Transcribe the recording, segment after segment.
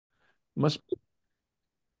Must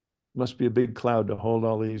must be a big cloud to hold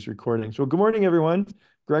all these recordings. Well, good morning, everyone.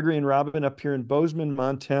 Gregory and Robin up here in Bozeman,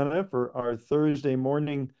 Montana, for our Thursday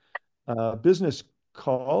morning business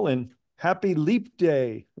call. And happy Leap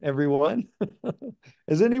Day, everyone.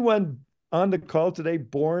 Is anyone on the call today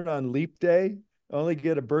born on Leap Day? Only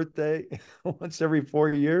get a birthday once every 4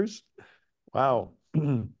 years? Wow.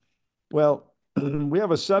 Well, we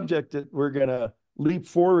have a subject that we're going to leap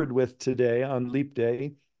forward with today on Leap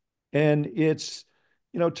Day, and it's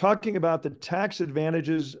talking about the tax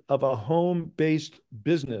advantages of a home-based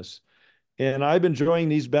business. And I've been enjoying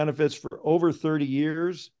these benefits for over 30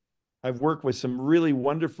 years. I've worked with some really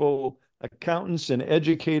wonderful accountants and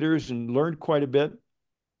educators and learned quite a bit.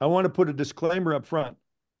 I want to put a disclaimer up front.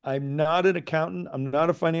 I'm not an accountant, I'm not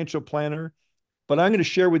a financial planner, but I'm going to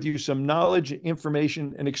share with you some knowledge,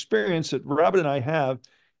 information, and experience that Robin and I have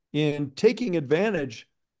in taking advantage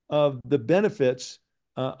of the benefits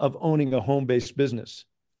of owning a home-based business.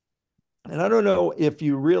 And I don't know if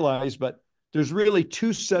you realize, but there's really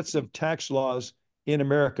two sets of tax laws in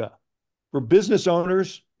America for business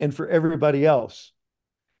owners and for everybody else.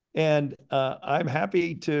 And I'm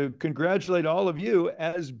happy to congratulate all of you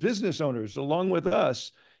as business owners, along with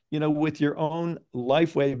us, with your own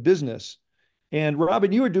Lifeway business. And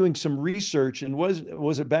Robin, you were doing some research, and was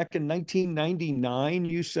it back in 1999?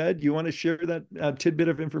 You said you want to share that tidbit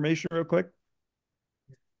of information real quick.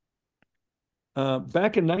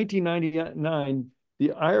 Back in 1999, the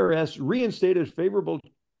IRS reinstated favorable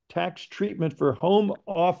tax treatment for home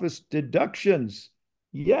office deductions.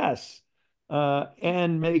 Yes,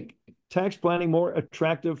 and make tax planning more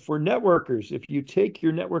attractive for networkers. If you take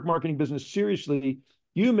your network marketing business seriously,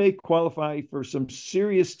 you may qualify for some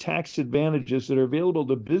serious tax advantages that are available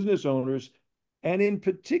to business owners, and in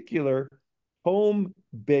particular,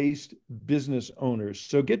 home-based business owners.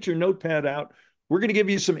 So get your notepad out. We're going to give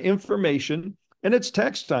you some information, and it's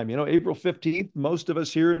tax time. April 15th, most of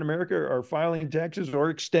us here in America are filing taxes or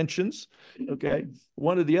extensions, okay,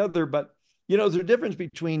 one or the other. But, there's a difference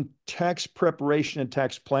between tax preparation and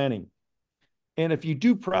tax planning. And if you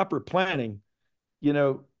do proper planning,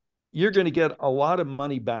 you're going to get a lot of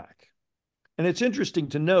money back. And it's interesting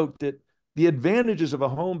to note that the advantages of a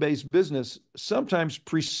home-based business sometimes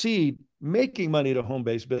precede making money at a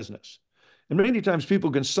home-based business. And many times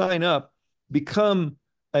people can sign up, become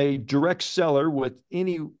a direct seller with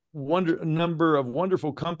any number of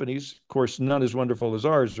wonderful companies. Of course, none as wonderful as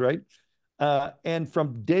ours, right? And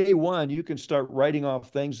from day one, you can start writing off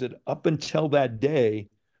things that up until that day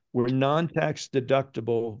were non-tax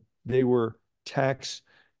deductible. They were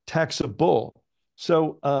taxable.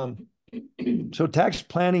 So tax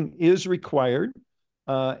planning is required,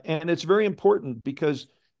 and it's very important because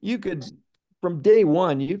from day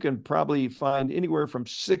one, you can probably find anywhere from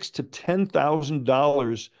 $6,000 to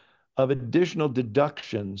 $10,000 of additional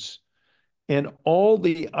deductions. And all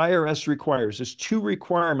the IRS requires is two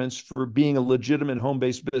requirements for being a legitimate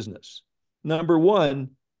home-based business. Number one,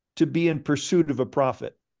 to be in pursuit of a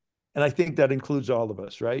profit. And I think that includes all of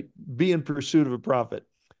us, right? Be in pursuit of a profit.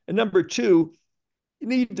 And number two, you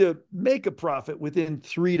need to make a profit within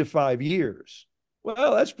 3 to 5 years.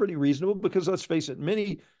 Well, that's pretty reasonable because let's face it,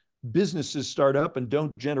 many businesses start up and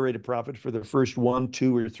don't generate a profit for the first 1,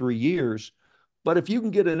 2, or 3 years. But if you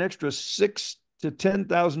can get an extra $6,000 to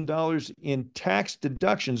 $10,000 in tax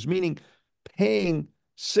deductions, meaning paying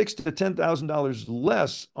 $6,000 to $10,000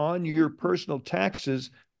 less on your personal taxes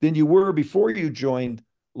than you were before you joined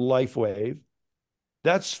LifeWave,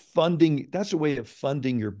 that's funding. That's a way of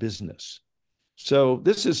funding your business. So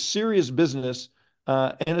this is serious business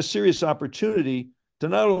and a serious opportunity to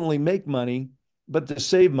not only make money, but to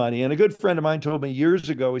save money. And a good friend of mine told me years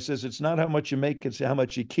ago, he says, it's not how much you make, it's how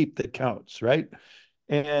much you keep that counts, right?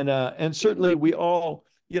 And certainly we all,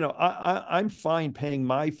 I'm fine paying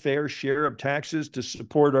my fair share of taxes to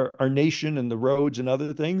support our nation and the roads and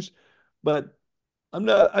other things, but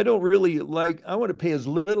I don't really I want to pay as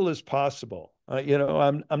little as possible.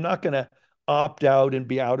 I'm not going to opt out and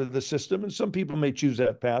be out of the system. And some people may choose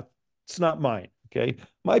that path. It's not mine. Okay.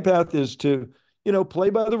 My path is to, play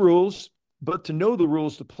by the rules, but to know the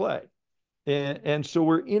rules to play. And so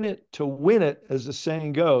we're in it to win it, as the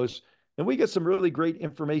saying goes. And we get some really great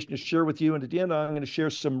information to share with you. And at the end, I'm going to share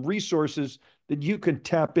some resources that you can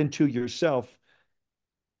tap into yourself.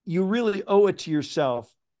 You really owe it to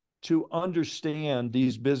yourself to understand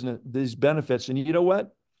these benefits. And you know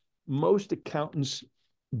what? Most accountants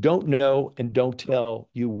don't know and don't tell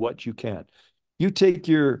you what you can. You take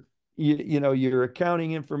your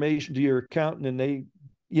accounting information to your accountant, and they,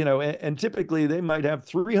 and typically they might have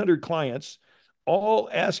 300 clients all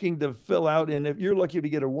asking to fill out. And if you're lucky to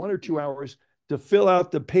get a 1 or 2 hours to fill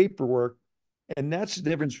out the paperwork. And that's the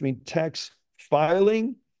difference between tax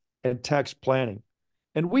filing and tax planning.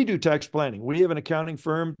 And we do tax planning. We have an accounting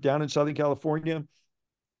firm down in Southern California.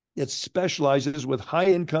 It specializes with high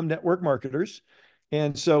income network marketers.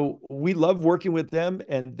 And so we love working with them,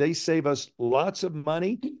 and they save us lots of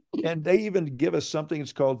money. And they even give us something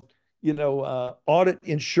that's called, audit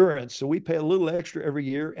insurance. So we pay a little extra every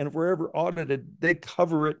year. And if we're ever audited, they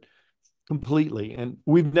cover it completely. And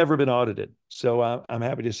we've never been audited. So I'm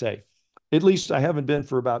happy to say, at least I haven't been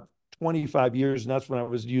for about 25 years. And that's when I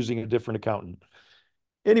was using a different accountant.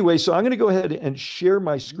 Anyway, so I'm going to go ahead and share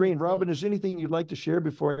my screen. Robin, is there anything you'd like to share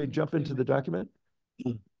before I jump into the document?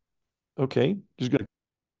 Okay, just going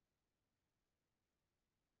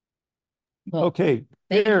to. Okay,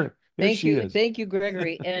 there she is. Thank you,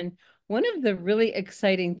 Gregory. And one of the really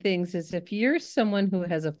exciting things is if you're someone who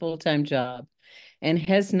has a full-time job and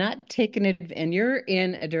has not taken it, and you're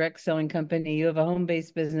in a direct selling company, you have a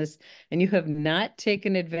home-based business, and you have not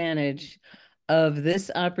taken advantage of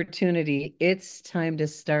this opportunity, it's time to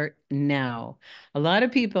start now. A lot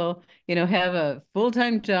of people, have a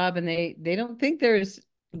full-time job and they don't think there's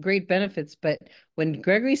great benefits, but when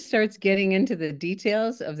Gregory starts getting into the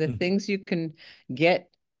details of the things you can get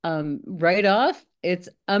right off, it's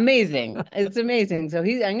amazing. It's amazing. So I'm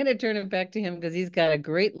going to turn it back to him because he's got a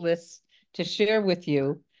great list to share with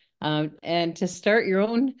you. And to start your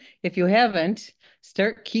own, if you haven't,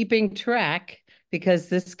 start keeping track, because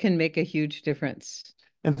this can make a huge difference.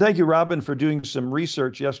 And thank you, Robin, for doing some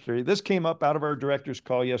research yesterday. This came up out of our director's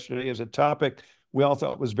call yesterday as a topic we all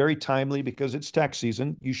thought was very timely because it's tax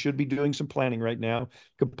season. You should be doing some planning right now,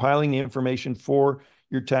 compiling the information for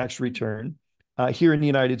your tax return here in the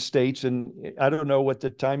United States. And I don't know what the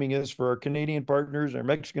timing is for our Canadian partners, our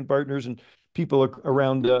Mexican partners, and people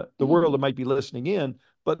around the world that might be listening in.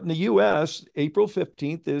 But in the US, April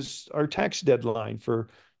 15th is our tax deadline for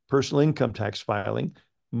personal income tax filing.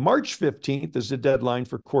 March 15th is the deadline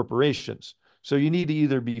for corporations. So you need to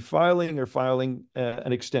either be filing or filing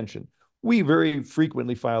an extension. We very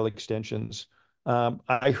frequently file extensions.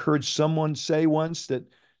 I heard someone say once that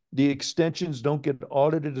the extensions don't get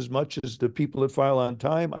audited as much as the people that file on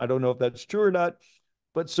time. I don't know if that's true or not,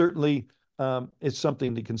 but certainly it's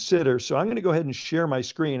something to consider. So I'm going to go ahead and share my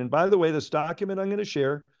screen. And by the way, this document I'm going to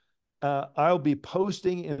share, I'll be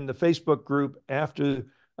posting in the Facebook group after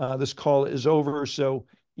this call is over. So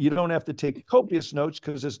you don't have to take copious notes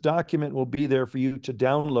because this document will be there for you to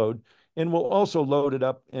download. And we'll also load it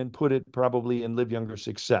up and put it probably in Live Younger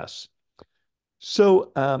Success.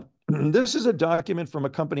 So this is a document from a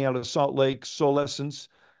company out of Salt Lake, Solescence.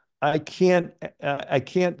 I can't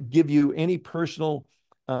give you any personal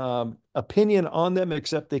opinion on them,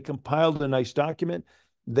 except they compiled a nice document.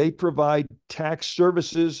 They provide tax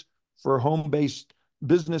services for home-based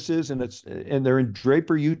businesses, and they're in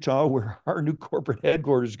Draper, Utah, where our new corporate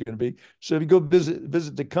headquarters is going to be. So if you go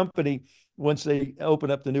visit the company, once they open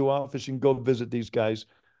up the new office, you can go visit these guys.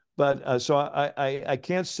 But so I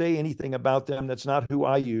can't say anything about them. That's not who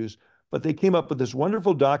I use. But they came up with this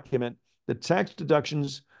wonderful document, the tax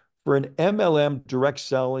deductions for an MLM direct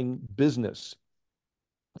selling business.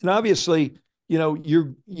 And obviously,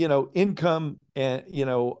 your income and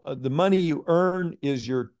the money you earn is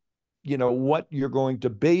your what you're going to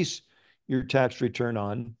base your tax return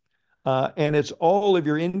on. And it's all of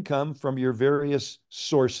your income from your various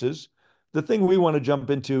sources. The thing we want to jump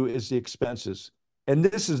into is the expenses. And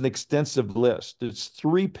this is an extensive list. It's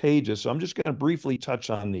 3 pages. So I'm just going to briefly touch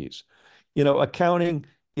on these. Accounting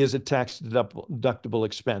is a tax deductible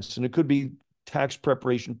expense, and it could be tax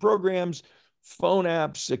preparation programs, phone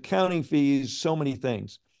apps, accounting fees, so many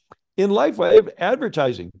things. In life, I have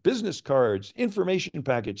advertising, business cards, information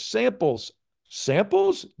package, samples.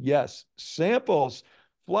 Samples? Yes, samples,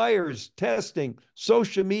 flyers, testing,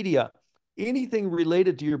 social media, anything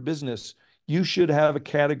related to your business. You should have a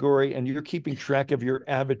category, and you're keeping track of your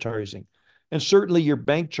advertising. And certainly your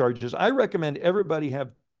bank charges. I recommend everybody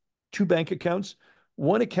have 2 bank accounts.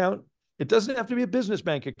 One account, it doesn't have to be a business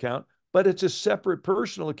bank account, but it's a separate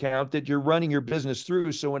personal account that you're running your business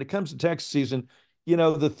through. So when it comes to tax season,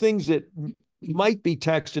 the things that might be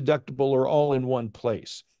tax deductible are all in one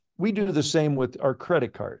place. We do the same with our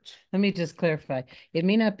credit cards. Let me just clarify. It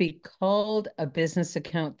may not be called a business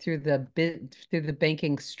account through the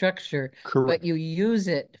banking structure, Correct. But you use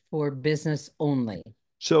it for business only.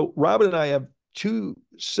 So Robin and I have 2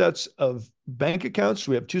 sets of bank accounts.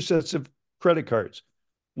 We have 2 sets of credit cards.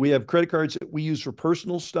 We have credit cards that we use for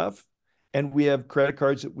personal stuff, and we have credit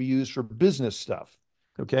cards that we use for business stuff.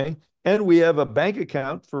 Okay. And we have a bank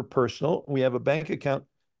account for personal. We have a bank account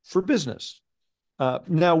for business.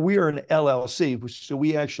 Now we are an LLC, so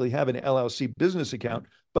we actually have an LLC business account.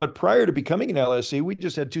 But prior to becoming an LLC, we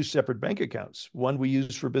just had two separate bank accounts. One we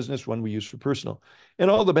use for business, one we use for personal. And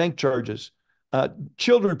all the bank charges,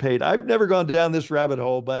 children paid. I've never gone down this rabbit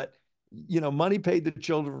hole, but money paid to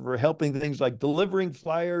children for helping things like delivering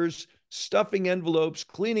flyers, stuffing envelopes,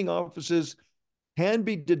 cleaning offices can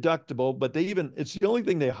be deductible, but it's the only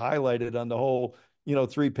thing they highlighted on the whole,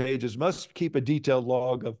 3 pages. Must keep a detailed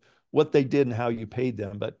log of what they did and how you paid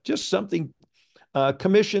them. But just something,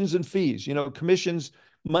 commissions and fees, commissions,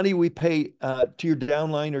 money we pay to your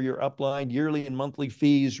downline or your upline, yearly and monthly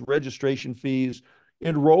fees, registration fees,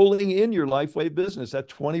 enrolling in your Lifeway business. That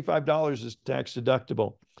 $25 is tax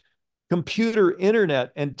deductible. Computer,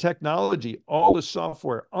 internet, and technology, all the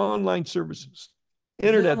software, online services,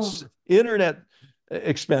 internet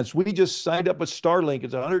expense. We just signed up with Starlink.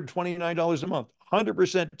 It's $129 a month,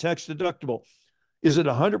 100% tax deductible. Is it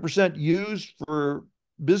 100% used for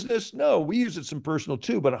business? No, we use it some personal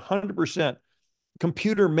too, but 100%.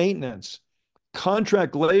 Computer maintenance,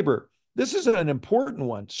 contract labor. This is an important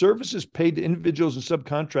one. Services paid to individuals and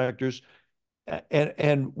subcontractors.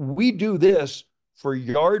 And we do this for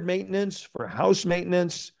yard maintenance, for house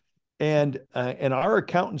maintenance, and our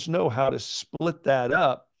accountants know how to split that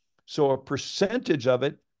up. So a percentage of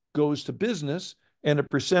it goes to business and a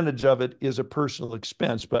percentage of it is a personal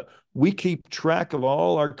expense. But we keep track of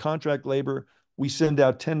all our contract labor. We send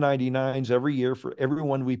out 1099s every year for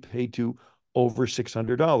everyone we pay to over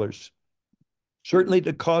 $600. Certainly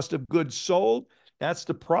the cost of goods sold, that's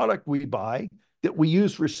the product we buy that we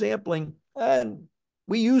use for sampling. And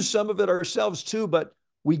we use some of it ourselves too, but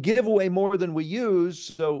we give away more than we use.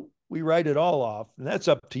 So we write it all off, and that's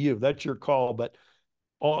up to you. That's your call. But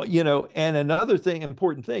and another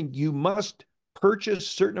important thing, you must purchase a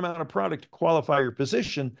certain amount of product to qualify your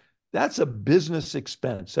position. That's a business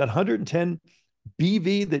expense. That 110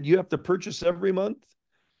 BV that you have to purchase every month,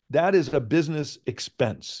 that is a business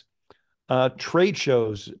expense. Trade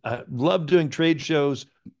shows, love doing trade shows,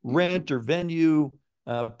 rent or venue,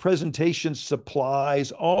 presentations,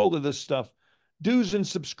 supplies, all of this stuff. Dues and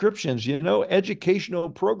subscriptions, educational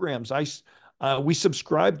programs. We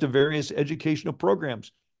subscribe to various educational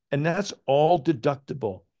programs, and that's all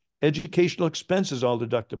deductible. Educational expenses, all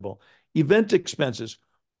deductible. Event expenses.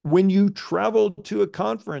 When you travel to a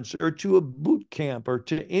conference or to a boot camp or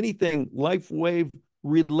to anything LifeWave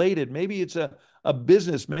related, maybe it's a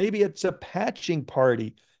business, maybe it's a patching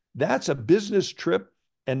party. That's a business trip,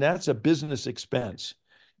 and that's a business expense.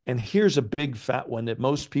 And here's a big fat one that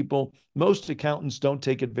most accountants don't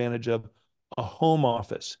take advantage of: a home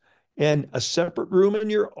office. And a separate room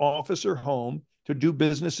in your office or home to do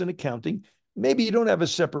business and accounting. Maybe you don't have a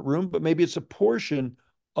separate room, but maybe it's a portion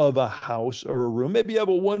of a house or a room. Maybe you have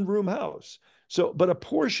a one-room house. But a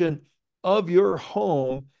portion of your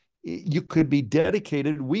home, you could be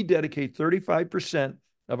dedicated. We dedicate 35%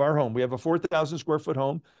 of our home. We have a 4,000 square foot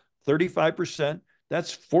home, 35%.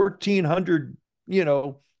 That's 1,400,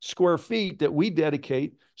 square feet that we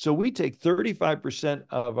dedicate. So we take 35%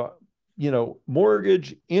 of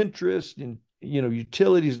mortgage, interest, and,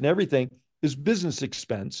 utilities and everything is business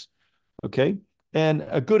expense. Okay. And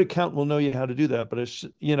a good accountant will know you how to do that. But it's,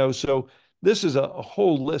 so this is a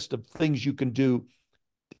whole list of things you can do.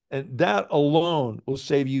 And that alone will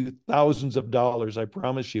save you thousands of dollars, I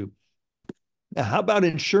promise you. Now, how about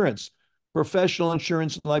insurance? Professional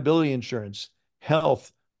insurance, liability insurance,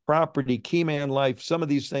 health, property, Keyman Life. Some of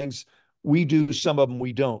these things we do, some of them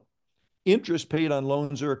we don't. Interest paid on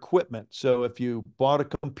loans or equipment. So if you bought a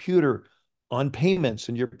computer on payments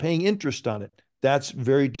and you're paying interest on it, that's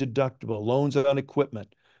very deductible. Loans on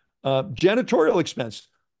equipment. Janitorial expense.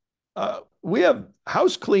 We have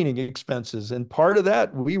house cleaning expenses, and part of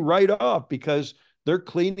that we write off because they're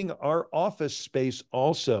cleaning our office space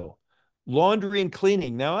also. Laundry and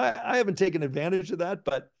cleaning. Now, I haven't taken advantage of that,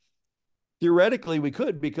 but theoretically we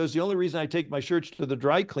could, because the only reason I take my shirts to the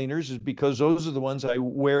dry cleaners is because those are the ones I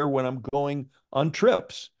wear when I'm going on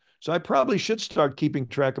trips. So I probably should start keeping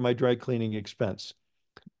track of my dry cleaning expense.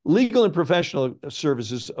 Legal and professional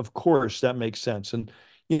services, of course, that makes sense. And,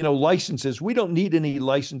 licenses, we don't need any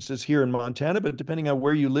licenses here in Montana, but depending on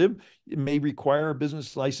where you live, it may require a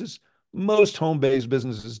business license. Most home-based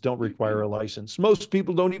businesses don't require a license. Most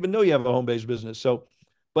people don't even know you have a home-based business. So,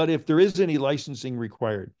 but if there is any licensing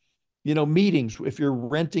required, meetings, if you're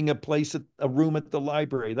renting a room at the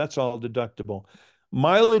library, that's all deductible.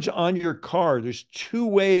 Mileage on your car, there's two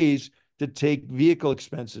ways to take vehicle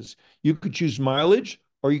expenses. You could choose mileage,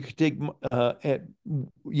 or you could take,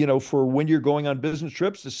 for when you're going on business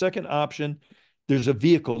trips. The second option, there's a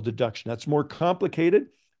vehicle deduction. That's more complicated,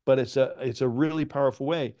 but it's a really powerful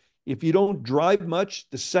way. If you don't drive much,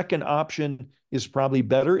 the second option is probably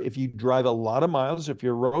better. If you drive a lot of miles, if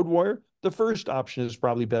you're a road warrior, the first option is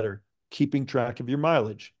probably better, keeping track of your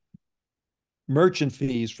mileage. Merchant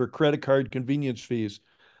fees for credit card convenience fees.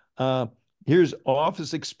 Uh, Here's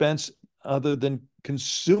office expense other than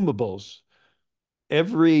consumables.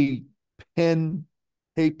 Every pen,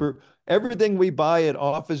 paper, everything we buy at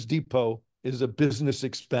Office Depot is a business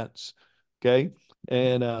expense. Okay.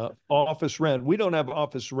 And office rent. We don't have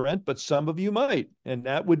office rent, but some of you might. And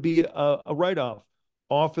that would be a write off.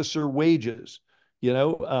 Officer wages.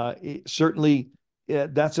 Certainly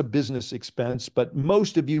that's a business expense, but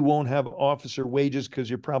most of you won't have officer wages because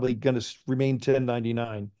you're probably going to remain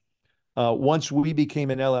 1099. Once we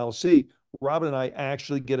became an LLC, Robin and I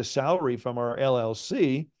actually get a salary from our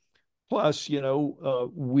LLC. Plus, the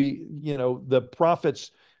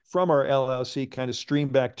profits from our LLC kind of stream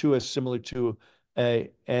back to us, similar to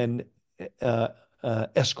an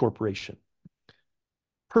S corporation.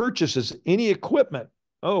 Purchases, any equipment.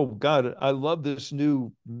 Oh God, I love this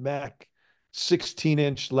new Mac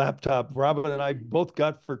 16-inch laptop Robin and I both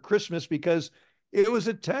got for Christmas because it was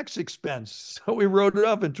a tax expense. So we wrote it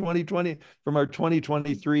off in 2020 from our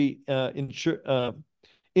 2023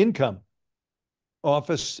 income.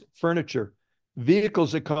 Office furniture,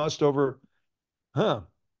 vehicles that cost over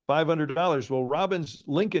 $500. Well, Robin's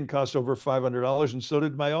Lincoln cost over $500, and so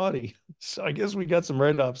did my Audi. So I guess we got some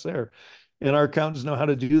write-offs there. And our accountants know how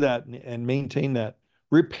to do that and maintain that.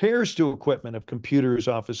 Repairs to equipment of computers,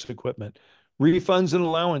 office equipment, refunds and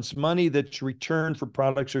allowance, money that's returned for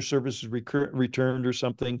products or services returned or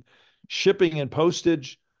something, shipping and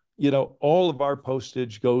postage. All of our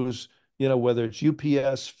postage goes, whether it's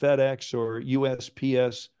UPS, FedEx, or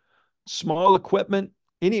USPS. Small equipment,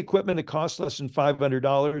 any equipment that costs less than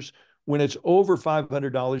 $500. When it's over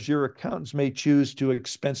 $500, your accountants may choose to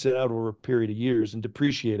expense it out over a period of years and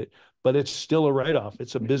depreciate it, but it's still a write-off.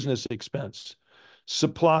 It's a business expense.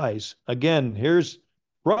 Supplies, again, here's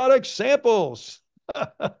product samples.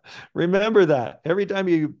 Remember that. Every time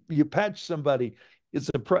you patch somebody,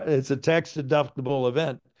 it's a tax deductible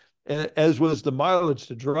event, as was the mileage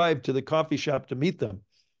to drive to the coffee shop to meet them.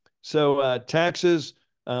 So taxes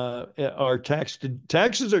are tax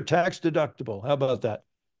deductible. How about that?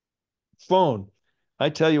 Phone. I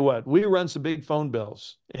tell you what, we run some big phone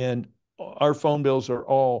bills, and our phone bills are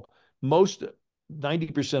most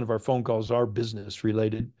 90% of our phone calls are business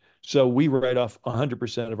related. So we write off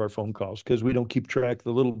 100% of our phone calls because we don't keep track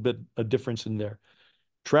the little bit of difference in there.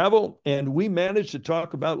 Travel, and we manage to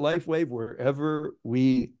talk about LifeWave wherever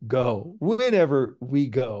we go, whenever we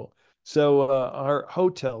go. So our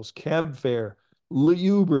hotels, cab fare,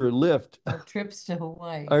 Uber, Lyft, Our trips to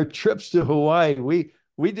Hawaii. Our trips to Hawaii.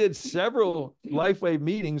 We did several LifeWave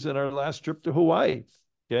meetings in our last trip to Hawaii.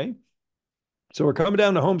 Okay. So we're coming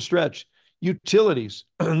down the home stretch. Utilities.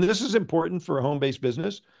 This is important for a home-based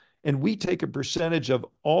business. And we take a percentage of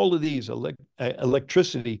all of these,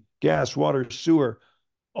 electricity, gas, water, sewer,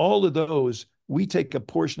 all of those. We take a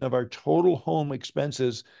portion of our total home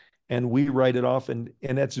expenses and we write it off. And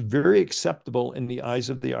that's very acceptable in the eyes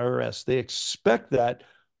of the IRS. They expect that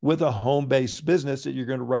with a home-based business, that you're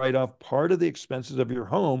going to write off part of the expenses of your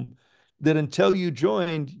home that until you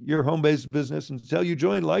joined your home-based business, until you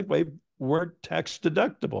joined LifeWave, weren't tax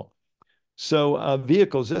deductible. So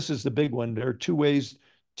vehicles, this is the big one. There are two ways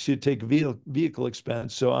to take vehicle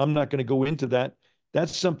expense. So I'm not going to go into that.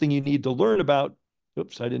 That's something you need to learn about.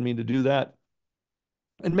 Oops, I didn't mean to do that.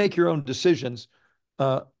 And make your own decisions.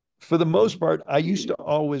 For the most part, I used to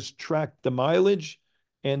always track the mileage,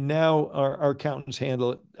 and now our accountants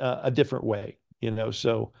handle it a different way.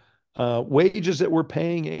 So wages that we're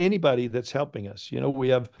paying anybody that's helping us. We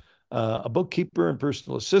have a bookkeeper and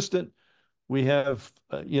personal assistant. We have,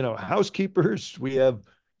 housekeepers. We have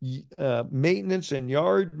maintenance and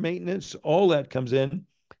yard maintenance. All that comes in,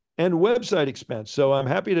 and website expense. So I'm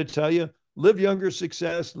happy to tell you, Live Younger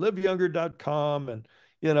Success, liveyounger.com, and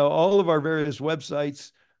all of our various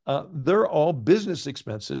websites. They're all business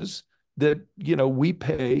expenses that we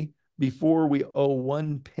pay before we owe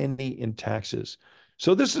one penny in taxes.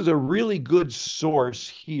 So this is a really good source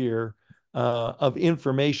here of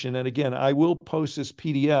information. And again, I will post this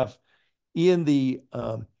PDF in the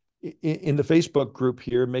Facebook group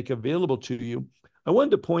here, make available to you. I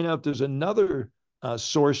wanted to point out there's another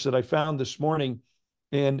source that I found this morning,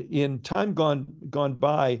 and in time gone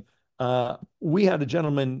by, we had a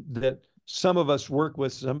gentleman that some of us work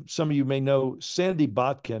with. Some of you may know Sandy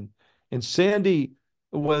Botkin, and Sandy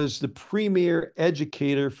was the premier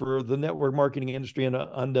educator for the network marketing industry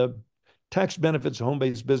on the tax benefits of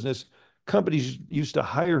home-based business. Companies used to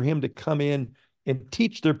hire him to come in and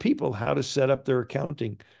teach their people how to set up their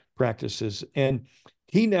accounting practices. And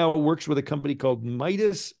he now works with a company called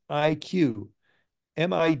Midas IQ,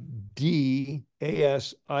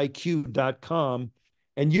 MIDASIQ.com.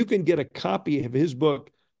 And you can get a copy of his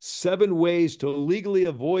book, 7 Ways to Legally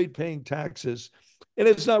Avoid Paying Taxes. And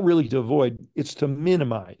it's not really to avoid, it's to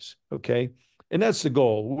minimize. Okay. And that's the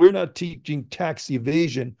goal. We're not teaching tax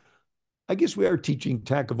evasion. I guess we are teaching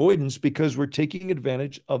tax avoidance because we're taking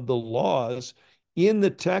advantage of the laws in the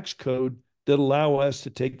tax code that allow us to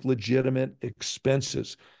take legitimate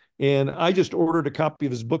expenses. And I just ordered a copy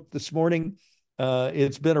of his book this morning.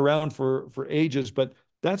 It's been around for ages, but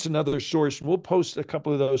that's another source. We'll post a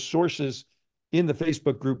couple of those sources in the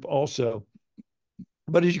Facebook group also.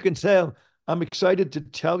 But as you can tell, I'm excited to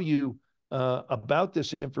tell you about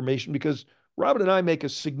this information because Robin and I make a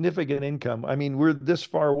significant income. I mean, we're this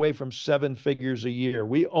far away from 7 figures a year.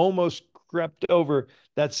 We almost crept over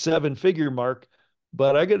that 7 figure mark.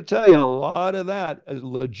 But I got to tell you, a lot of that is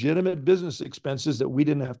legitimate business expenses that we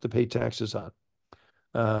didn't have to pay taxes on.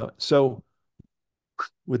 So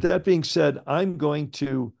with that being said, I'm going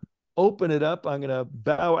to open it up. I'm going to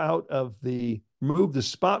bow out of move the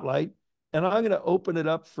spotlight, and I'm going to open it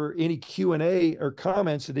up for any Q&A or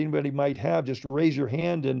comments that anybody might have. Just raise your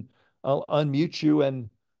hand and I'll unmute you, and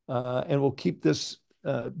we'll keep this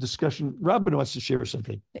discussion. Robin wants to share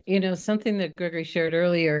something. Something that Gregory shared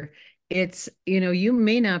earlier, it's, you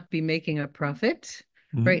may not be making a profit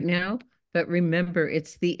right now, but remember,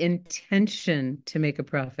 it's the intention to make a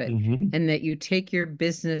profit and that you take your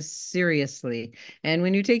business seriously. And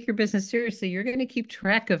when you take your business seriously, you're going to keep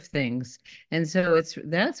track of things. And so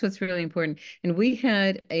that's what's really important. And we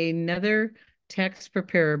had another tax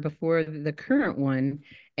preparer before the current one.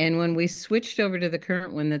 And when we switched over to the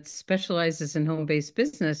current one that specializes in home-based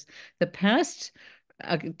business, the past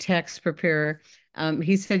tax preparer,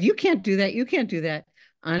 he said, you can't do that. You can't do that.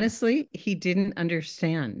 Honestly, he didn't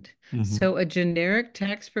understand. So a generic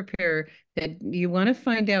tax preparer that you want to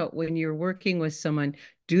find out when you're working with someone,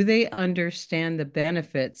 do they understand the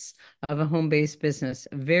benefits of a home-based business?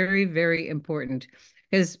 Very, very important,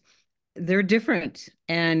 because they're different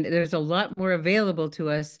and there's a lot more available to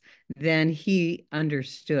us than he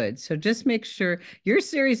understood. So just make sure you're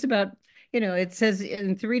serious about, it says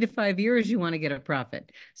in 3 to 5 years, you want to get a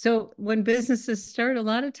profit. So when businesses start, a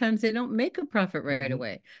lot of times they don't make a profit right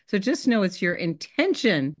away. So just know it's your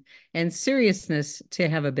intention and seriousness to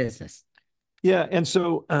have a business. Yeah. And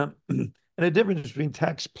so, and a difference between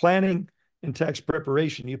tax planning and tax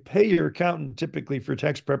preparation. You pay your accountant typically for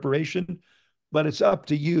tax preparation, but it's up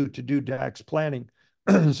to you to do tax planning.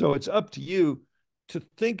 So it's up to you to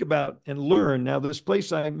think about and learn. Now, this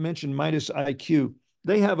place I mentioned, Midas IQ,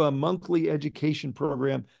 they have a monthly education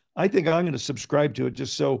program. I think I'm going to subscribe to it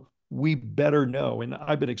just so we better know. And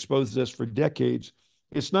I've been exposed to this for decades.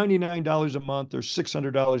 It's $99 a month or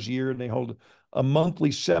 $600 a year, and they hold a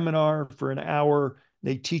monthly seminar for an hour.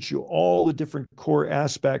 They teach you all the different core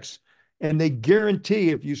aspects, and they guarantee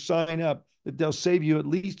if you sign up that they'll save you at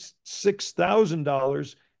least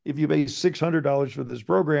 $6,000 if you pay $600 for this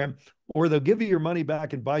program, or they'll give you your money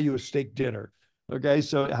back and buy you a steak dinner. Okay,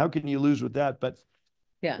 so how can you lose with that? But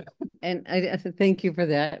yeah, and I thank you for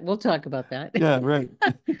that. We'll talk about that. Yeah, right.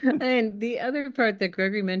 And the other part that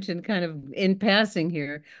Gregory mentioned kind of in passing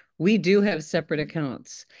here, we do have separate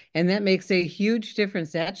accounts, and that makes a huge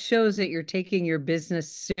difference. That shows that you're taking your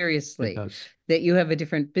business seriously, that you have a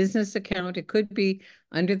different business account. It could be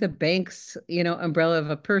under the bank's, umbrella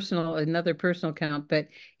of another personal account, but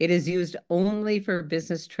it is used only for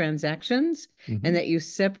business transactions, and that you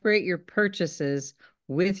separate your purchases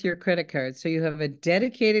with your credit card. So you have a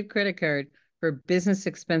dedicated credit card for business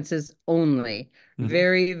expenses only.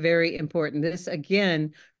 Very, very important. This,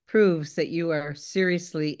 again, proves that you are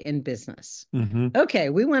seriously in business. Okay,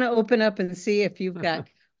 we want to open up and see if you've got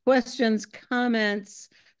questions, comments,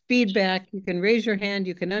 feedback. You can raise your hand.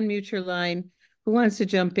 You can unmute your line. Who wants to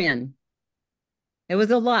jump in? It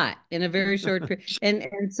was a lot in a very short period.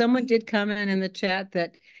 And someone did comment in the chat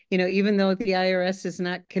that, even though the IRS is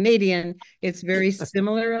not Canadian, it's very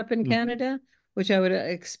similar up in Canada, which I would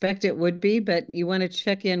expect it would be. But you want to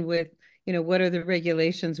check in with, what are the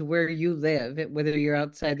regulations where you live, whether you're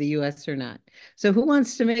outside the US or not. So who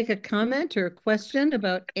wants to make a comment or a question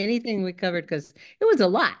about anything we covered? Because it was a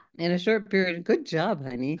lot in a short period. Good job,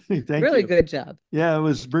 honey. Really good job. Yeah, it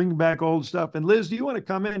was bringing back old stuff. And Liz, do you want to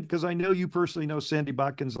comment? Because I know you personally know Sandy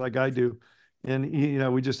Botkins like I do. And,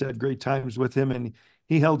 we just had great times with him, and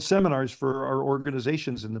he held seminars for our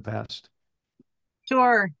organizations in the past.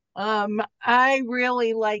 Sure. I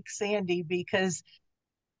really like Sandy because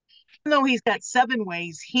even though he's got 7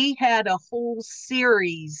 ways, he had a whole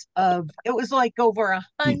series of, it was like over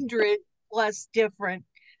 100 plus different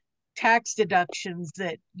tax deductions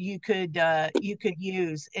that you could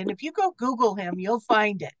use. And if you go Google him, you'll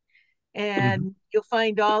find it, and you'll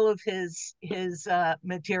find all of his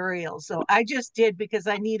materials. So I just did because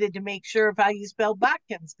I needed to make sure of how you spell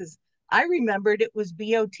Botkins, because I remembered it was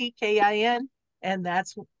Botkin, and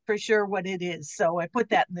that's for sure what it is. So I put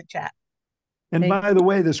that in the chat. And by the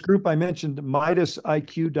way, this group I mentioned,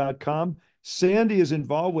 MidasIQ.com, Sandy is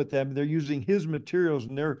involved with them. They're using his materials,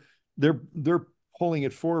 and they're pulling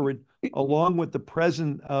it forward along with the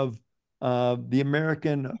president of the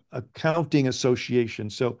American Accounting Association.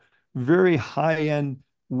 So very high-end,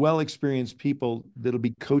 well-experienced people that'll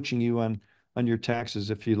be coaching you on your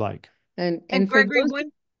taxes if you like. And Gregory,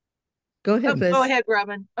 go ahead, Liz. Go ahead,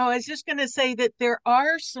 Robin. Oh, I was just going to say that there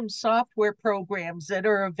are some software programs that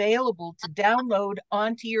are available to download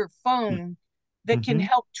onto your phone that can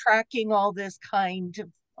help tracking all this kind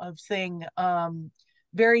of thing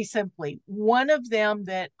very simply. One of them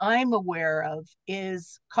that I'm aware of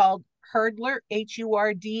is called Hurdlr,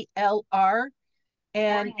 Hurdlr,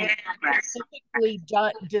 and it's specifically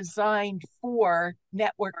designed for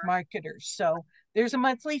network marketers. So there's a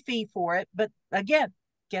monthly fee for it, but again,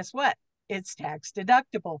 guess what? It's tax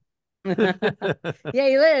deductible.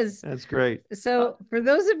 Yay, Liz. That's great. So for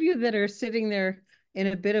those of you that are sitting there in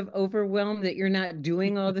a bit of overwhelm that you're not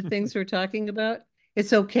doing all the things we're talking about,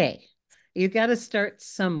 it's okay. You got to start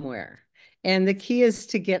somewhere. And the key is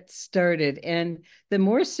to get started. And the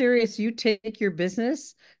more serious you take your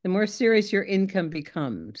business, the more serious your income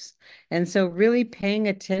becomes. And so really paying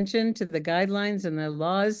attention to the guidelines and the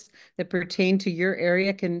laws that pertain to your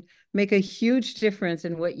area can make a huge difference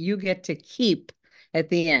in what you get to keep at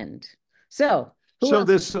the end. So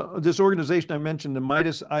this organization I mentioned, the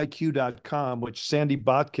MidasIQ.com, which Sandy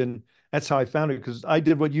Botkin, that's how I found it, because I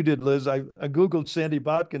did what you did, Liz. I Googled Sandy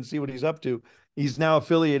Botkin, see what he's up to. He's now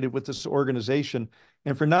affiliated with this organization.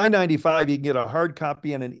 And for $9.95, you can get a hard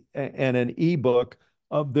copy and an ebook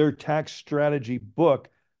of their tax strategy book.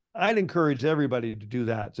 I'd encourage everybody to do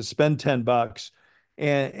that, to spend $10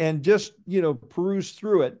 and just, peruse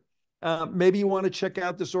through it. Maybe you want to check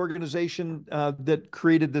out this organization that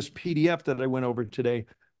created this PDF that I went over today.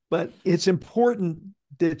 But it's important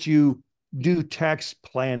that you do tax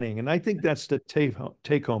planning. And I think that's the take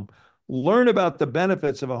home. Learn about the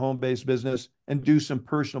benefits of a home-based business and do some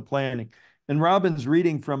personal planning. And Robin's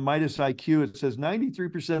reading from MidasIQ, it says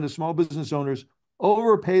 93% of small business owners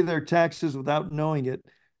overpay their taxes without knowing it.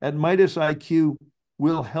 At MidasIQ,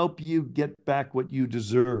 will help you get back what you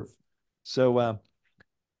deserve. So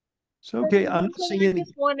okay, I'm not seeing any. I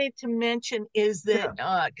just wanted to mention is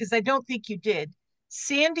that, because I don't think you did,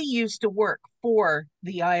 Sandy used to work for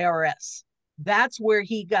the IRS. That's where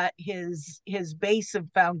he got his base of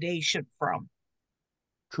foundation from.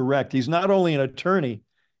 Correct. He's not only an attorney,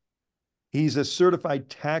 he's a certified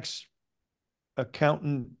tax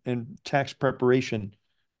accountant and tax preparation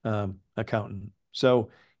accountant. So,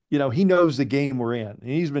 he knows the game we're in. And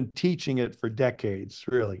he's been teaching it for decades,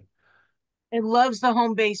 really. And loves the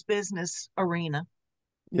home-based business arena.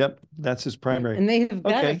 Yep, that's his primary. And they have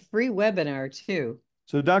got a free webinar too.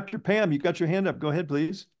 So Dr. Pam, you got your hand up. Go ahead,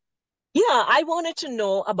 please. Yeah, I wanted to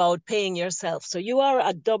know about paying yourself. So you are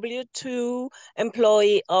a W-2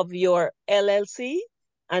 employee of your LLC,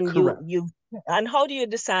 and you and how do you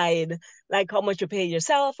decide like how much you pay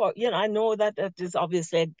yourself? Or I know that is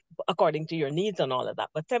obviously according to your needs and all of that,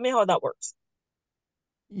 but tell me how that works.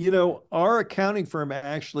 Our accounting firm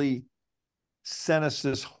actually sent us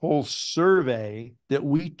this whole survey that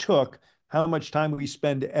we took, how much time we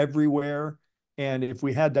spend everywhere. And if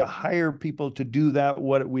we had to hire people to do that,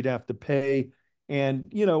 what we'd have to pay. And,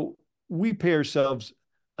 we pay ourselves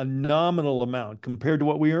a nominal amount compared to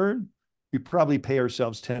what we earn. We probably pay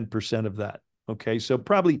ourselves 10% of that. Okay. So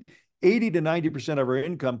probably 80 to 90% of our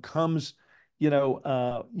income comes,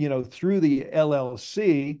 through the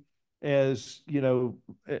LLC as,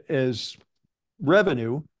 as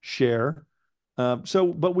revenue share.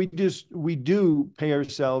 But we do pay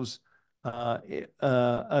ourselves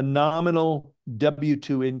a nominal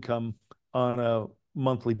W-2 income on a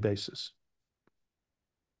monthly basis.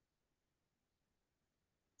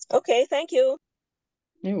 Okay, thank you.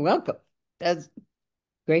 You're welcome. That's a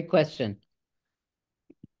great question.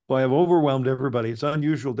 Well, I've overwhelmed everybody. It's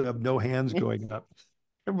unusual to have no hands going up.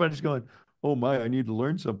 Everybody's going, oh my, I need to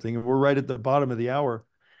learn something. And we're right at the bottom of the hour.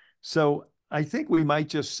 So I think we might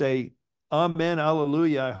just say, amen,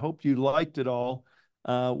 hallelujah. I hope you liked it all.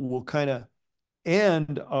 We'll kind of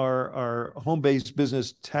end our home-based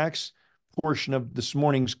business tax portion of this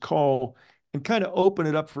morning's call and kind of open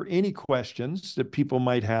it up for any questions that people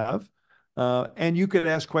might have. And you could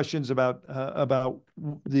ask questions about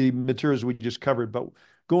the materials we just covered, but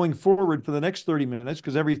going forward for the next 30 minutes,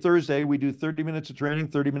 because every Thursday we do 30 minutes of training,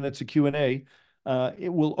 30 minutes of Q&A.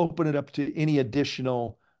 It will open it up to any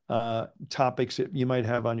additional topics that you might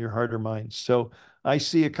have on your heart or mind. So I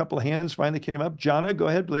see a couple of hands finally came up. Jana, go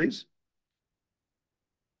ahead, please.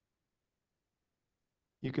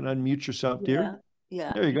 You can unmute yourself, dear.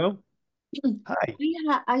 Yeah. There you go. Hi.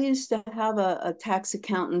 I used to have a tax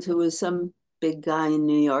accountant who was some big guy in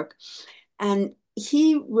New York. And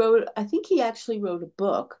I think he actually wrote a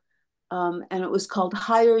book, and it was called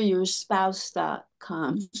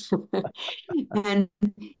HireYourSpouse.com. And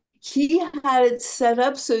he had it set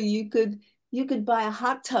up so you could buy a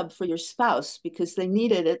hot tub for your spouse because they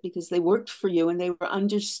needed it, because they worked for you and they were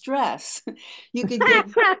under stress. You could get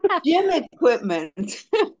gym equipment.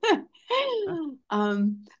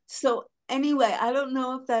 So anyway, I don't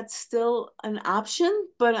know if that's still an option,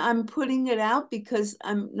 but I'm putting it out because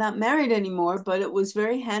I'm not married anymore, but it was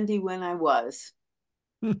very handy when I was.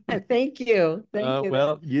 Thank you. Thank you.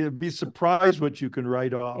 Well, you'd be surprised what you can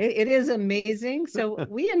write off. It is amazing. So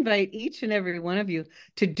we invite each and every one of you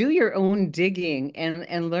to do your own digging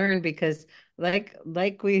and learn, because like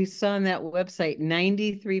we saw on that website,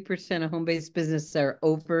 93% of home-based businesses are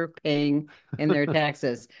overpaying in their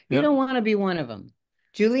taxes. You Yep. don't want to be one of them.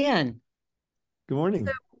 Julianne. Good morning.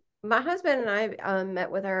 So my husband and I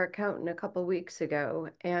met with our accountant a couple weeks ago,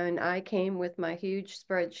 and I came with my huge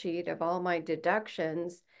spreadsheet of all my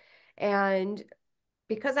deductions. And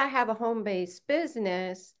because I have a home-based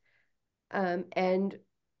business, and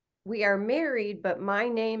we are married, but my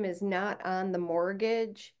name is not on the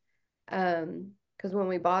mortgage, because when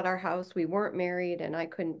we bought our house, we weren't married and I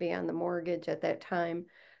couldn't be on the mortgage at that time.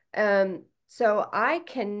 So I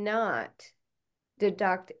cannot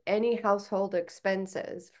deduct any household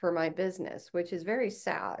expenses for my business, which is very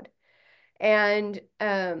sad. And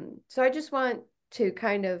so I just want to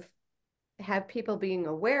kind of have people being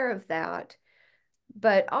aware of that.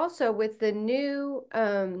 But also with the new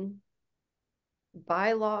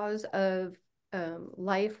bylaws of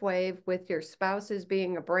LifeWave, with your spouses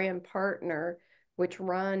being a brand partner, which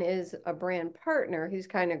Ron is a brand partner, he's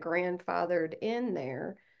kind of grandfathered in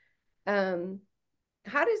there.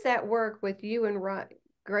 How does that work with you and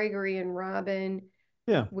Gregory and Robin?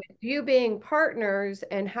 Yeah. With you being partners,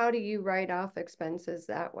 and how do you write off expenses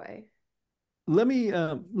that way? Let me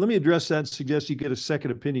address that and suggest you get a second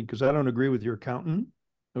opinion, because I don't agree with your accountant.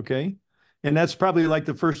 Okay. And that's probably like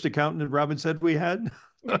the first accountant that Robin said we had.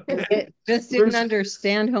 It just didn't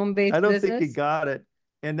understand home-based business. I don't think he got it.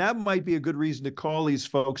 And that might be a good reason to call these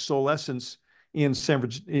folks Soul Essence in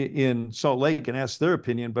Salt Lake and ask their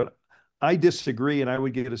opinion. But I disagree, and I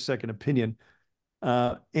would get a second opinion.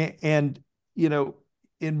 And you know,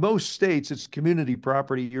 in most states, it's community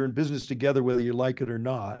property. You're in business together, whether you like it or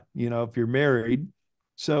not, you know, if you're married.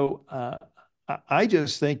 So I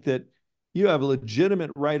just think that you have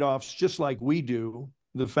legitimate write-offs, just like we do.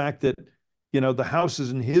 The fact that, you know, the house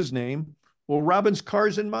is in his name. Well, Robin's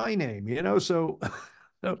car's in my name, you know, so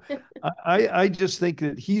I just think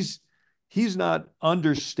that he's not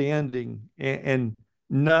understanding and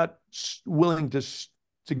not willing to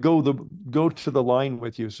go to the line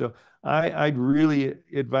with you. So I'd really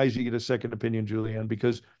advise you get a second opinion, Julianne,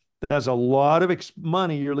 because that's a lot of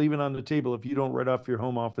money you're leaving on the table if you don't write off your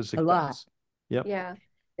home office expense. A lot. Yep. Yeah.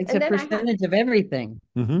 It's a percentage of everything.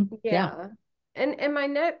 Mm-hmm. Yeah. And my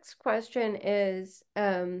next question is,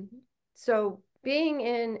 so being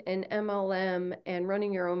in an MLM and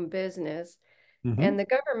running your own business, and the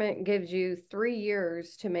government gives you 3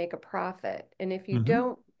 years to make a profit. And if you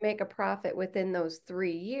don't make a profit within those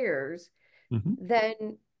 3 years,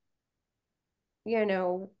 then, you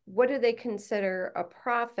know, what do they consider a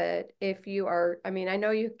profit if you are, I mean, I know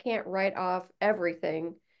you can't write off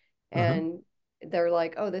everything and they're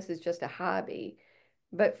like, oh, this is just a hobby.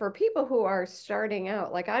 But for people who are starting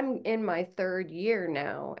out, like I'm in my 3rd year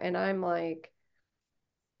now, and I'm like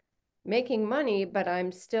making money, but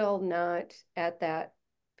I'm still not at that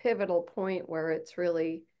pivotal point where it's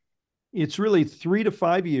really 3 to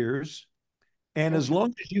 5 years. And as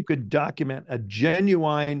long as you could document a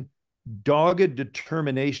genuine, dogged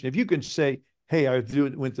determination, if you can say, hey, I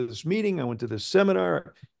went to this meeting, I went to this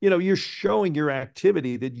seminar, you know, you're showing your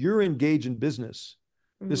activity that you're engaged in business.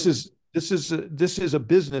 This is a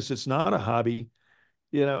business. It's not a hobby.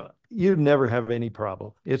 You know, you never have any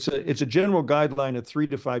problem. It's a general guideline of 3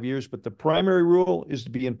 to 5 years, but the primary rule is to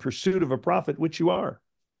be in pursuit of a profit, which you are.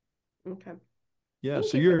 Okay. Yeah, Thank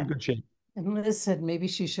so you you're for in that. good shape. And Liz said maybe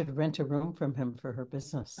she should rent a room from him for her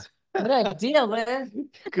business. Good idea, Liz.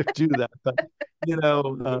 Could do that, but you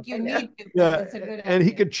know, You need to. yeah, That's a good and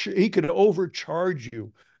idea. he could overcharge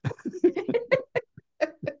you.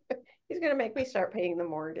 He's going to make me start paying the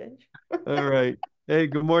mortgage. All right. Hey,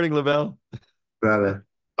 good morning, Lavelle. Brother.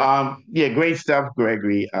 Yeah, great stuff,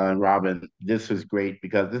 Gregory and Robin. This was great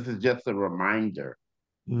because this is just a reminder.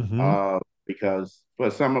 Because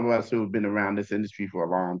for some of us who have been around this industry for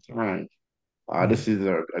a long time, this is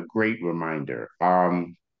a great reminder.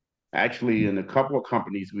 Actually, in a couple of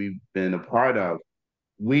companies we've been a part of,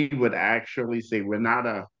 we would actually say we're not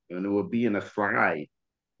and it will be in a slide,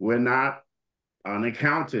 we're not an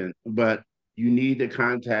accountant, but you need to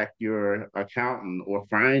contact your accountant or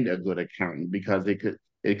find a good accountant because it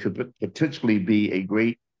could potentially be a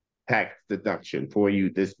great tax deduction for you,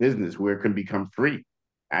 this business where it can become free,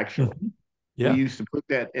 actually. Yeah. We used to put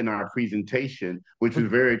that in our presentation, which was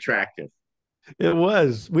very attractive. It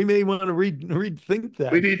was. We may want to rethink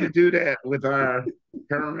that. We need to do that with our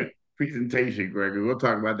current presentation, Gregory. We'll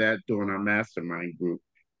talk about that during our mastermind group.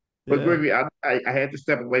 But Gregory, I had to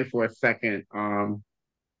step away for a second.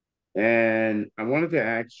 And I wanted to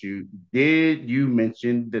ask you, did you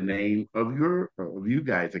mention the name of you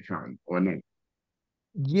guys' account or no?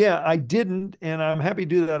 Yeah, I didn't, and I'm happy to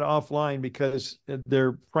do that offline because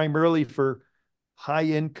they're primarily for high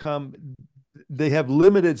income. They have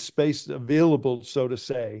limited space available, so to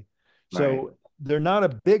say. So they're not a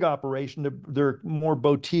big operation. They're more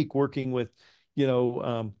boutique, working with,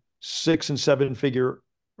 6 and 7 figure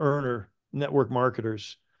earner network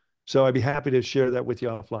marketers. So I'd be happy to share that with you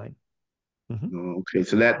offline. Okay,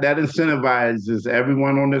 so that incentivizes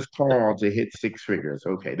everyone on this call to hit 6 figures.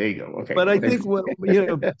 Okay, there you go. Okay, but I think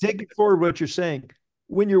take it forward what you're saying.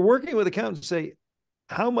 When you're working with accountants, say,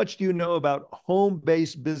 how much do you know about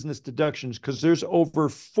home-based business deductions? Because there's over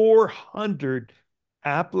 400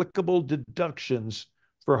 applicable deductions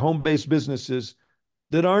for home-based businesses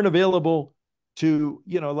that aren't available to,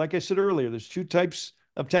 like I said earlier, there's 2 types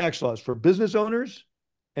of tax laws: for business owners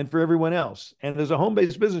and for everyone else. And as a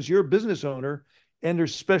home-based business, you're a business owner, and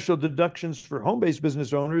there's special deductions for home-based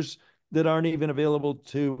business owners that aren't even available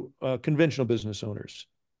to conventional business owners.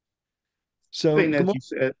 So, you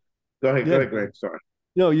said, go ahead, Greg. Sorry.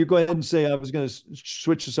 No, you go ahead and say. I was going to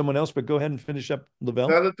switch to someone else, but go ahead and finish up, Lavelle.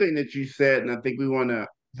 The other thing that you said, and I think we want to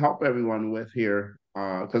help everyone with here,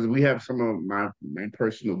 because we have some of my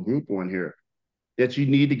personal group on here, that you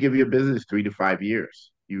need to give your business 3 to 5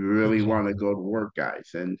 years. You really want to go to work,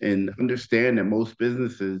 guys, and understand that most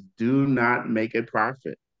businesses do not make a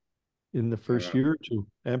profit in the first year or 2.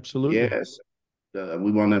 Absolutely. Yes.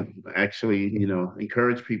 We want to actually,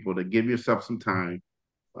 encourage people to give yourself some time.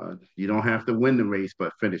 You don't have to win the race,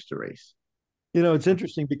 but finish the race. It's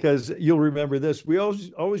interesting because you'll remember this. We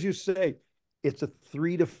always used to say it's a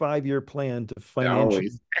 3 to 5 year plan to financial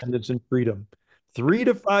independence and freedom. 3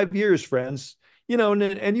 to 5 years, friends.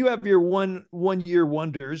 And you have your one year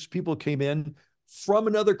wonders. People came in from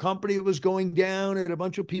another company that was going down, and a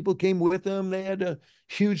bunch of people came with them. They had a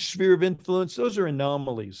huge sphere of influence. Those are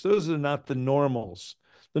anomalies. Those are not the normals.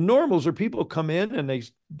 The normals are people come in and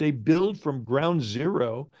they build from ground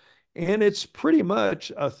zero, and it's pretty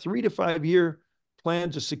much a 3 to 5 year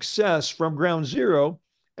plan to success from ground zero.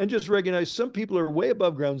 And just recognize some people are way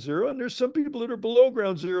above ground zero, and there's some people that are below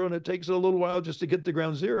ground zero, and it takes a little while just to get to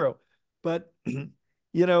ground zero. But,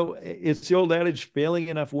 it's the old adage, failing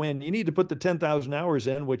enough win. You need to put the 10,000 hours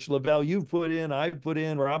in, which Lavelle, you've put in, I've put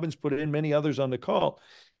in, Robin's put in, many others on the call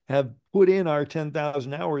have put in our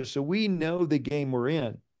 10,000 hours. So we know the game we're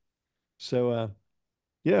in. So,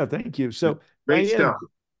 thank you. So great stuff.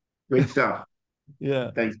 Great stuff.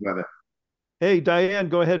 Yeah. Thanks, brother. Hey, Diane,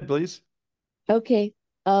 go ahead, please. Okay.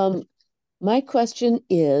 My question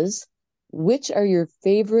is, which are your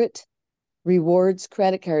favorite rewards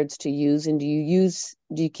credit cards to use, and do you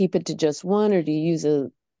keep it to just one, or do you use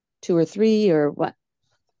 2 or 3, or what?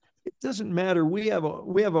 It doesn't matter. We have a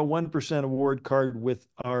 1% award card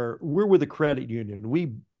we're with a credit union.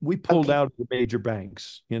 We pulled out of the major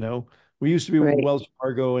banks. We used to be with Wells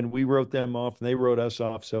Fargo, and we wrote them off and they wrote us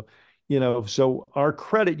off. So, so our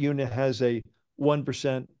credit union has a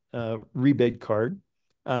 1% rebate card.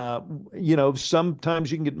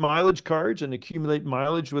 Sometimes you can get mileage cards and accumulate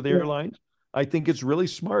mileage with airlines. I think it's really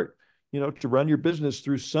smart, to run your business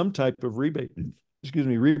through some type of rebate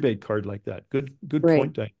card like that. Good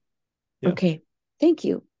point, Diane. Yeah. Okay. Thank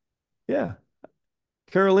you. Yeah.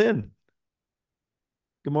 Carolyn.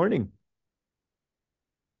 Good morning.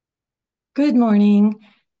 Good morning.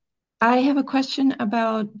 I have a question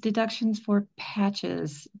about deductions for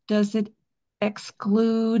patches. Does it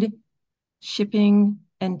exclude shipping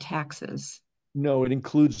and taxes? No, it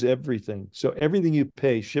includes everything. So everything you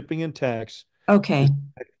pay, shipping and tax, okay,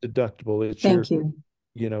 is deductible. It's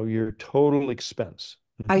your total expense.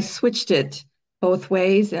 I switched it both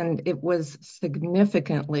ways, and it was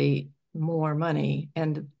significantly more money.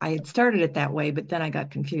 And I had started it that way, but then I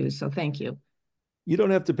got confused. So thank you. You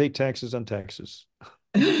don't have to pay taxes on taxes.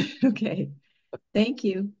 Okay. Thank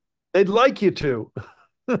you. They'd like you to,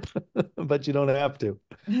 but you don't have to.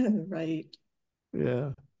 Right.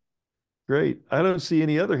 Yeah. Great. I don't see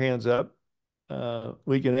any other hands up.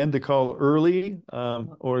 We can end the call early,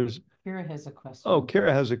 or is Kara has a question. Oh,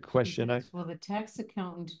 Kara has a question. Will the tax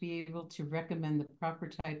accountant be able to recommend the proper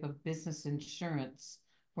type of business insurance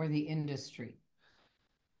for the industry?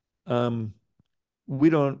 We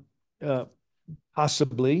don't,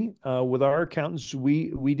 possibly, with our accountants,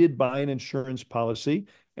 we did buy an insurance policy,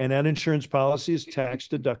 and that insurance policy is tax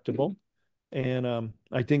deductible. And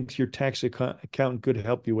I think your tax accountant could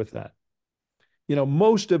help you with that. You know,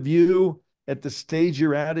 most of you at the stage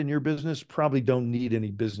you're at in your business probably don't need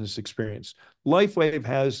any business experience. LifeWave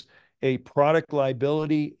has a product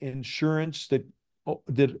liability insurance that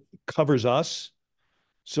covers us.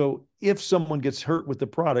 So if someone gets hurt with the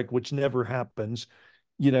product, which never happens,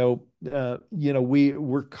 we're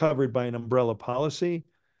covered by an umbrella policy.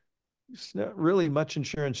 It's not really much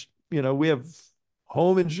insurance. We have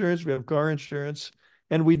home insurance, we have car insurance,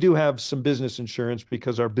 and we do have some business insurance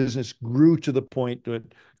because our business grew to the point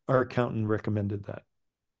that our accountant recommended that.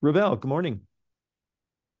 Ravel, good morning.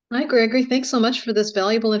 Hi, Gregory. Thanks so much for this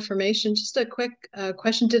valuable information. Just a quick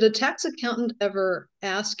question. Did a tax accountant ever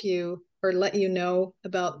ask you or let you know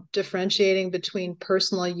about differentiating between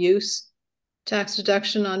personal use tax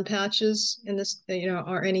deduction on patches in this,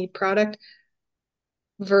 or any product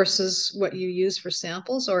versus what you use for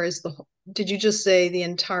samples? Or did you just say the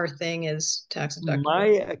entire thing is tax deductible? My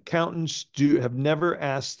accountants have never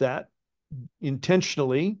asked that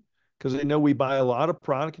intentionally, because they know we buy a lot of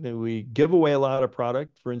product and we give away a lot of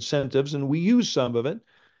product for incentives, and we use some of it.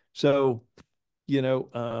 So,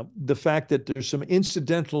 the fact that there's some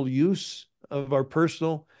incidental use of our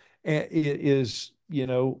personal is, we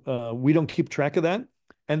don't keep track of that.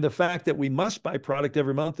 And the fact that we must buy product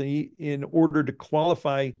every month in order to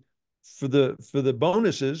qualify for the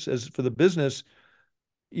bonuses as for the business,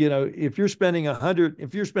 if you're spending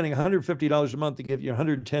 $150 a month to give you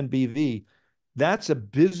 110 BV, that's a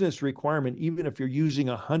business requirement, even if you're using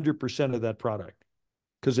 100% of that product.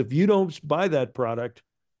 Because if you don't buy that product,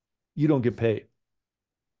 you don't get paid.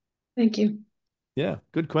 Thank you. Yeah,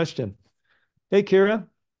 good question. Hey, Kara.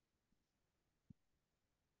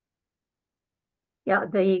 Yeah,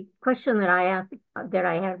 the question that I asked, that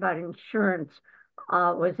I had about insurance,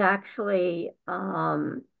 was actually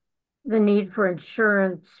the need for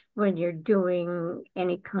insurance when you're doing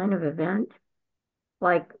any kind of event,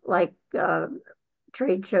 like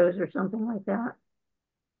trade shows or something like that.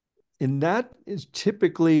 And that is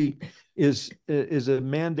typically is a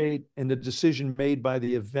mandate and a decision made by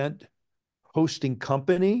the event hosting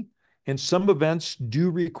company. And some events do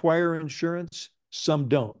require insurance, some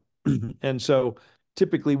don't. And so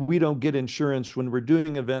typically we don't get insurance when we're doing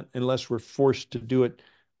an event unless we're forced to do it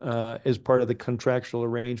as part of the contractual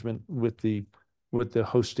arrangement with the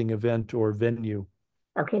hosting event or venue.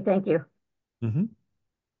 Okay, thank you. Mm-hmm.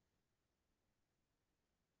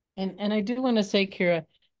 And I do want to say, Kira,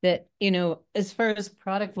 that, as far as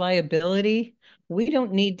product liability, we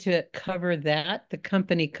don't need to cover that. The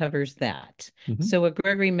company covers that. Mm-hmm. So what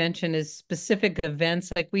Gregory mentioned is specific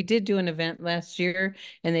events. Like we did do an event last year,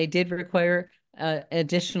 and they did require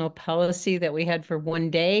additional policy that we had for one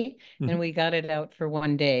day, mm-hmm. and we got it out for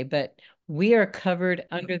one day. But we are covered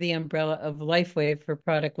under the umbrella of LifeWave for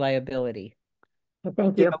product liability.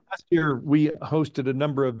 Thank you. Last year, we hosted a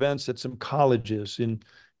number of events at some colleges in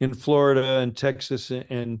Florida and Texas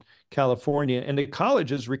and California. And the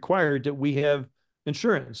colleges required that we have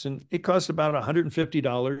insurance. And it cost about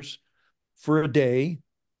 $150 for a day,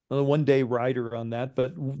 a one-day rider on that.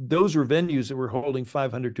 But those were venues that were holding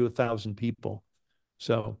 500 to 1,000 people.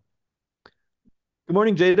 So, good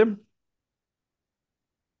morning, Jada.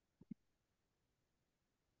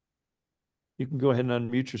 You can go ahead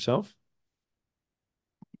and unmute yourself.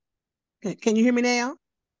 Can you hear me now?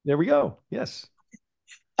 There we go. Yes.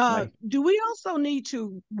 Do we also need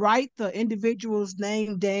to write the individual's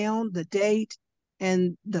name down, the date,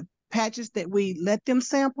 and the patches that we let them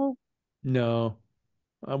sample? No,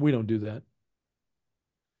 we don't do that.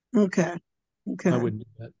 Okay. I wouldn't do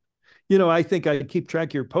that. I think I keep track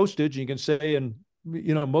of your postage. You can say, and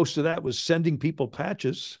most of that was sending people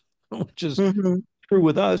patches, which is mm-hmm. true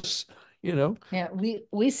with us. Yeah,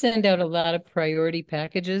 we send out a lot of priority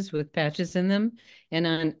packages with patches in them, and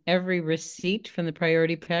on every receipt from the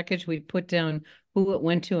priority package, we put down who it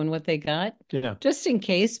went to and what they got, just in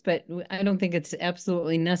case. But I don't think it's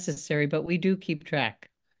absolutely necessary, but we do keep track.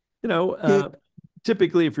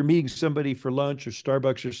 typically, if you're meeting somebody for lunch or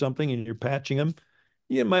Starbucks or something and you're patching them,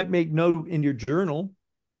 you might make note in your journal.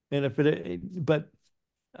 And if but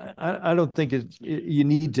I don't think you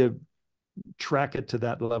need to track it to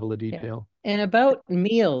that level of detail. Yeah. And about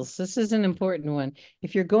meals, this is an important one.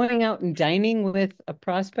 If you're going out and dining with a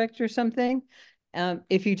prospect or something,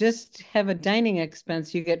 if you just have a dining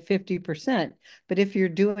expense, you get 50%. But if you're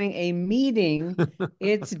doing a meeting,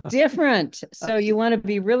 it's different. So you want to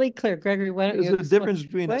be really clear. Gregory, why don't you? There's a difference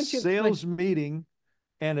between a sales meeting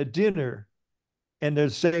and a dinner, and they're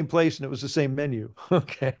the same place and it was the same menu.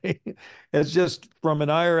 Okay. It's just from an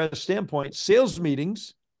IRS standpoint, sales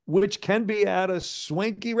meetings, which can be at a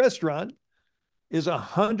swanky restaurant, is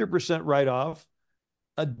 100% write-off.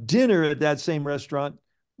 A dinner at that same restaurant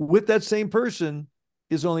with that same person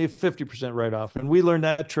is only a 50% write-off. And we learned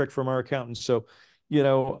that trick from our accountants. So, you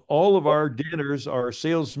know, all of our dinners are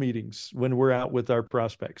sales meetings when we're out with our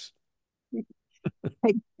prospects.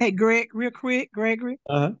 Hey, Greg, real quick, Gregory.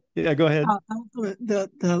 Yeah, go ahead.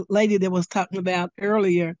 The lady that was talking about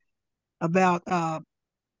earlier about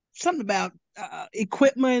something about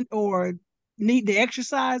equipment or need to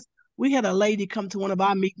exercise. We had a lady come to one of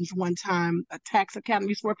our meetings one time, a tax accountant,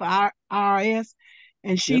 used to work for our IRS,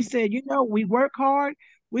 and she said, you know, we work hard.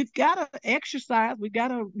 We've got to exercise. We got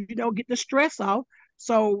to, you know, get the stress off.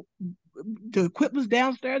 So the equipment's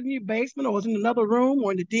downstairs in your basement or it's in another room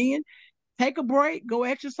or in the den. Take a break, go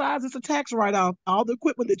exercise. It's a tax write-off, all the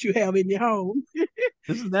equipment that you have in your home.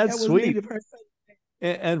 Isn't that sweet?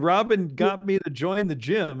 And Robin got me to join the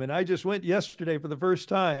gym, and I just went yesterday for the first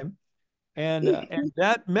time. And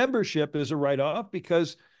that membership is a write-off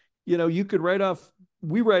because, you know, you could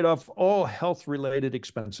we write off all health-related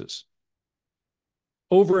expenses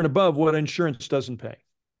over and above what insurance doesn't pay.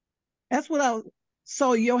 That's what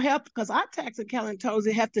so your health, because our tax accountant told us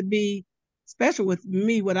it have to be, especially with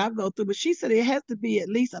me, what I go through, but she said it has to be at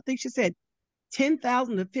least, I think she said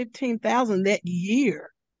 10,000 to 15,000 that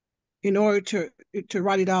year in order to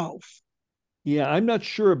write it off. Yeah, I'm not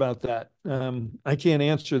sure about that. I can't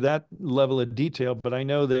answer that level of detail, but I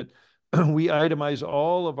know that we itemize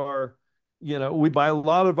all of our, you know, we buy a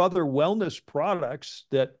lot of other wellness products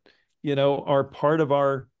that, you know, are part of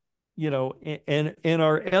our, you know, and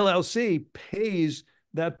our LLC pays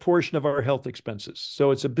that portion of our health expenses.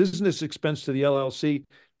 So it's a business expense to the LLC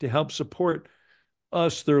to help support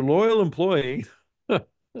us, their loyal employee,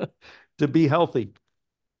 to be healthy.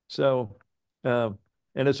 So, and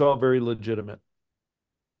it's all very legitimate.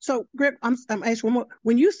 So, Greg, I'm asking one more.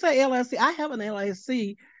 When you say LLC, I have an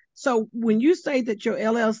LLC. So when you say that your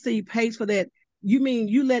LLC pays for that, you mean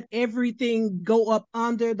you let everything go up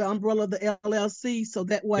under the umbrella of the LLC so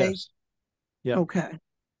that way? Yes. Yeah. Okay.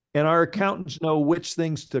 And our accountants know which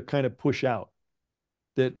things to kind of push out.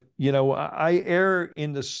 That, you know, I err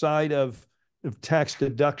in the side of tax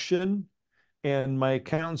deduction, and my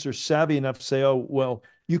accountants are savvy enough to say, oh, well,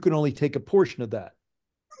 you can only take a portion of that.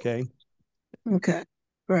 Okay. Okay.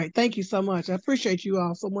 Great. Thank you so much. I appreciate you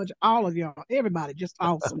all so much. All of y'all, everybody, just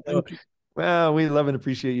awesome. Thank you. Well, we love and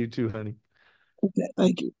appreciate you too, honey. Okay.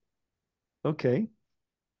 Thank you. Okay.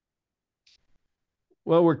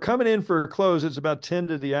 Well, we're coming in for a close. It's about 10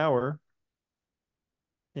 to the hour.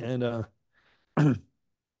 And,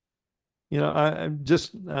 you know,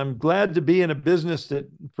 I'm glad to be in a business that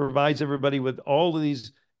provides everybody with all of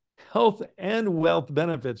these health and wealth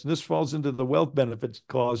benefits. And this falls into the wealth benefits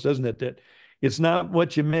clause, doesn't it? That it's not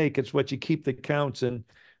what you make, it's what you keep that counts. And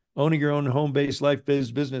owning your own home-based,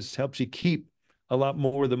 life-based business helps you keep a lot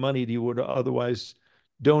more of the money that you would otherwise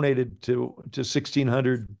donated to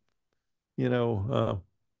 1600, you know,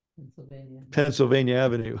 Pennsylvania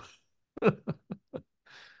Avenue.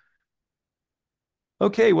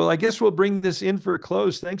 Okay, well, I guess we'll bring this in for a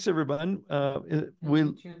close. Thanks, everyone.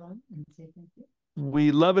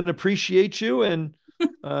 We love and appreciate you, and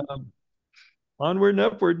onward and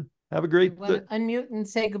upward. Have a great. Unmute and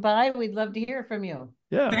say goodbye. We'd love to hear from you.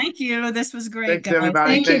 Yeah. Thank you. This was great. Thanks,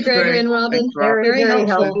 everybody. Thank you, Gregory and Robin. Very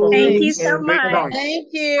helpful. Thank you so much. Thank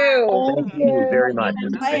you. Thank you very much.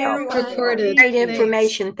 Recorded. Great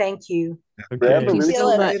information. Thank you. Okay. Thank you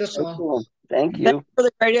so much. Beautiful. Thank you. Thanks for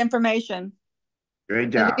the great information. Great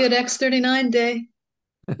job. Have a good X39 day.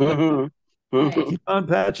 Keep on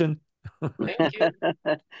patching. Thank you.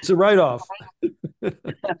 It's a write-off.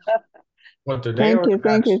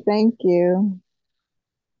 Thank you.